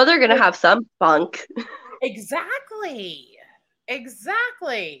 You know they're going to have some funk. Exactly.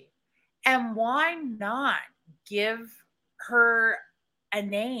 And why not give her a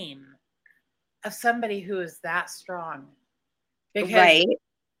name of somebody who is that strong? Because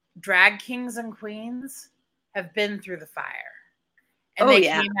drag kings and queens have been through the fire. And they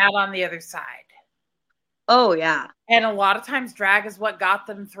came out on the other side. Oh, yeah. And a lot of times drag is what got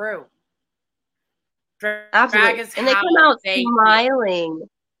them through. Absolutely. Drag is and they come out smiling. Feel.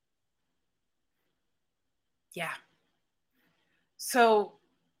 Yeah. So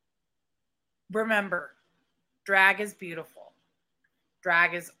remember, drag is beautiful.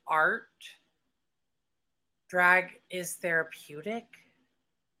 Drag is art. Drag is therapeutic.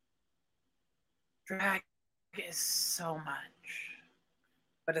 Drag is so much,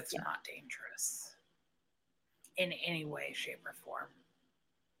 but it's not dangerous in any way, shape, or form.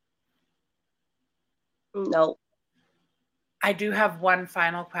 No. I do have one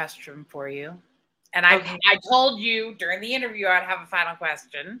final question for you. And I told you during the interview I'd have a final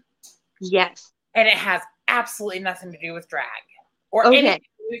question. Yes. And it has absolutely nothing to do with drag or anything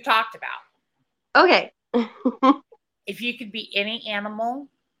we've talked about. Okay. If you could be any animal,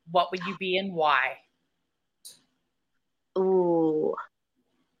 what would you be and why? Ooh.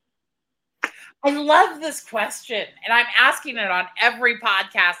 I love this question. And I'm asking it on every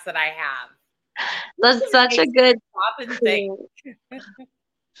podcast that I have. That's such a good thing.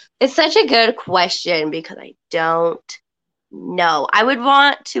 It's such a good question because I don't know. I would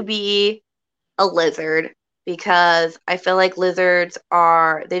want to be a lizard because I feel like lizards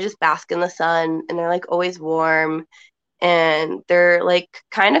they just bask in the sun and they're like always warm and they're like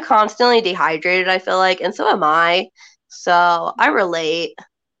kind of constantly dehydrated, I feel like, and so am I. So I relate.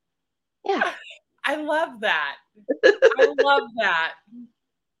 Yeah. I love that. I love that.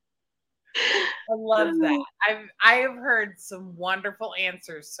 I love that. I have heard some wonderful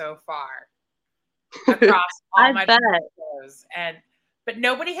answers so far across all my shows, but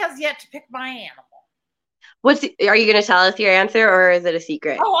nobody has yet to pick my animal. Are you going to tell us your answer, or is it a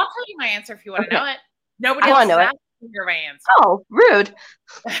secret? Oh, I'll tell you my answer if you want to know it. Nobody else has asked to hear my answer. Oh, rude.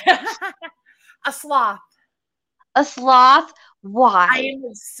 A sloth. A sloth? Why? I am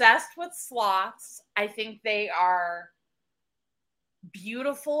obsessed with sloths. I think they are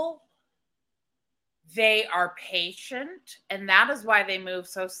beautiful. They are patient, and that is why they move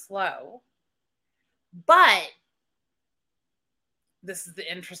so slow. But this is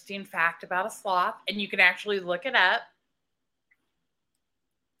the interesting fact about a sloth, and you can actually look it up.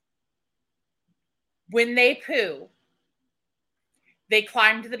 When they poo, they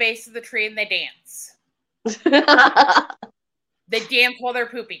climb to the base of the tree and they dance. They dance while they're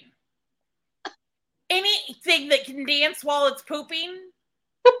pooping. Anything that can dance while it's pooping,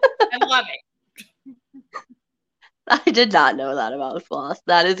 I love it. I did not know that about sloths.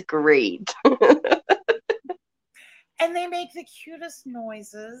 That is great. And they make the cutest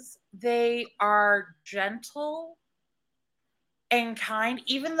noises. They are gentle and kind,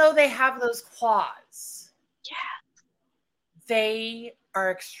 even though they have those claws. Yeah. They are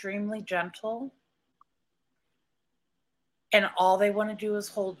extremely gentle, and all they want to do is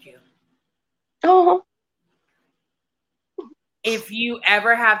hold you. Oh. If you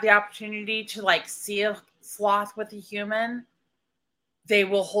ever have the opportunity to like see a sloth with a human, they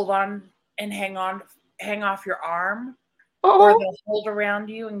will hold on and hang off your arm, or Oh. they'll hold around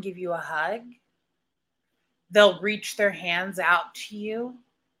you and give you a hug. They'll reach their hands out to you.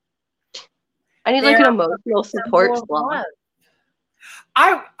 I need like an emotional support sloth.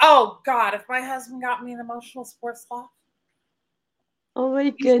 Oh God, if my husband got me an emotional support sloth. Oh my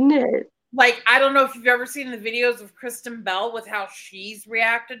goodness. Like, I don't know if you've ever seen the videos of Kristen Bell with how she's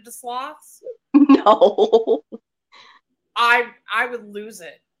reacted to sloths. No. I would lose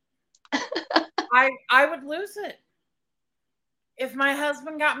it. I would lose it. If my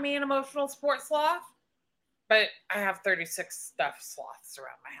husband got me an emotional support sloth, but I have 36 stuffed sloths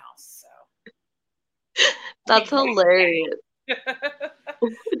around my house, so. That's hilarious.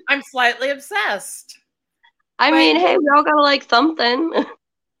 I'm slightly obsessed. I mean, hey, we all gotta like something.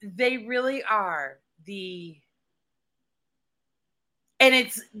 They really are and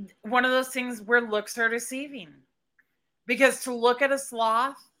it's one of those things where looks are deceiving. Because to look at a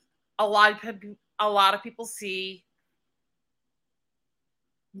sloth, a lot of people see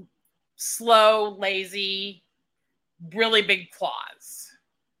slow, lazy, really big claws.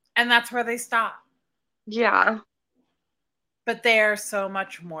 And that's where they stop. Yeah. But they are so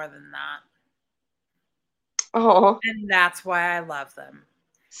much more than that. Oh. And that's why I love them.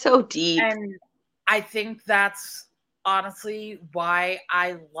 So deep. And I think that's honestly why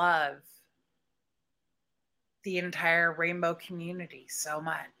I love the entire rainbow community so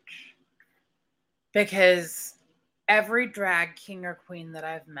much. Because every drag king or queen that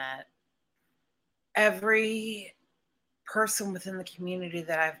I've met, every person within the community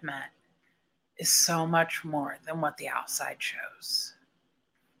that I've met is so much more than what the outside shows.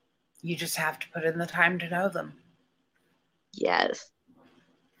 You just have to put in the time to know them. Yes.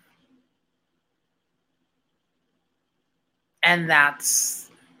 And that's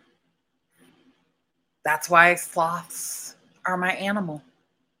why sloths are my animal.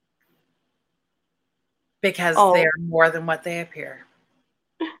 Because they're more than what they appear.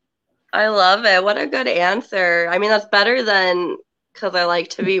 I love it. What a good answer. I mean, that's better than because I like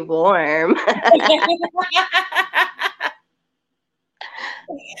to be warm.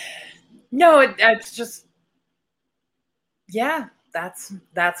 No, it's just, yeah, that's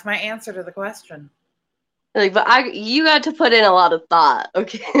my answer to the question. Like, but you got to put in a lot of thought.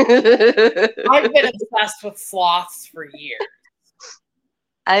 Okay. I've been obsessed with sloths for years.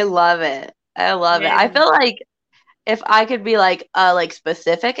 I love it. I love it. I feel like if I could be like a like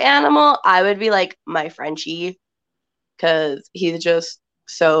specific animal, I would be like my Frenchie because he's just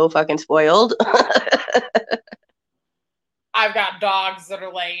so fucking spoiled. I've got dogs that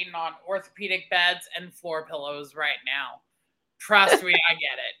are laying on orthopedic beds and floor pillows right now. Trust me, I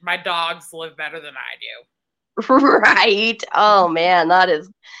get it. My dogs live better than I do. Right. Oh man,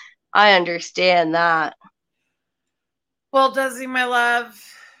 I understand that. Well, Dezzy, my love,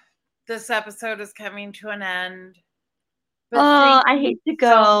 this episode is coming to an end. But I hate to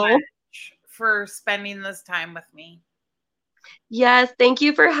go. So much for spending this time with me. Yes, thank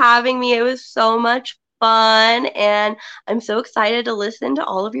you for having me. It was so much fun, and I'm so excited to listen to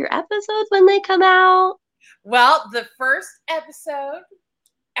all of your episodes when they come out. Well, the first episode,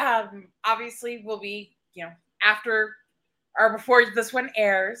 obviously, will be after or before this one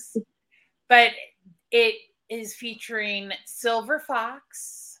airs, but it is featuring Silver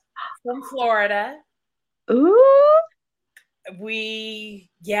Fox from Florida. Ooh.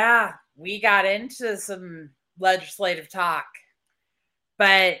 We got into some legislative talk,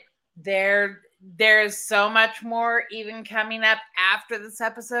 but there's so much more even coming up after this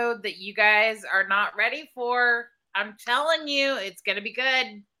episode that you guys are not ready for. I'm telling you, it's going to be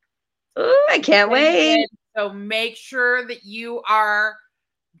good. Ooh, I can't wait. So make sure that you are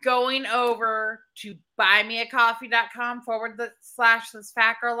going over to buymeacoffee.com/this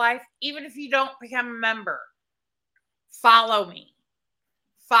fat girl life. Even if you don't become a member, follow me,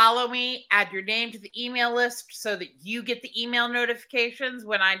 add your name to the email list so that you get the email notifications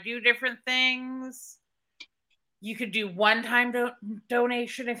when I do different things. You could do one-time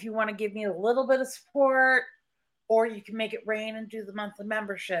donation if you want to give me a little bit of support, or you can make it rain and do the monthly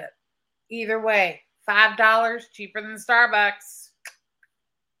membership. Either way, $5 cheaper than Starbucks.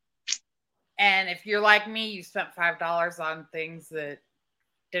 And if you're like me, you spent $5 on things that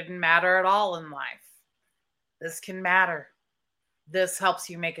didn't matter at all in life. This can matter. This helps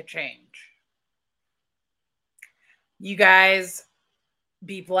you make a change. You guys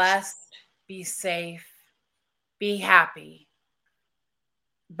be blessed, be safe, be happy,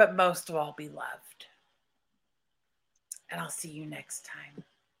 but most of all, be loved. And I'll see you next time.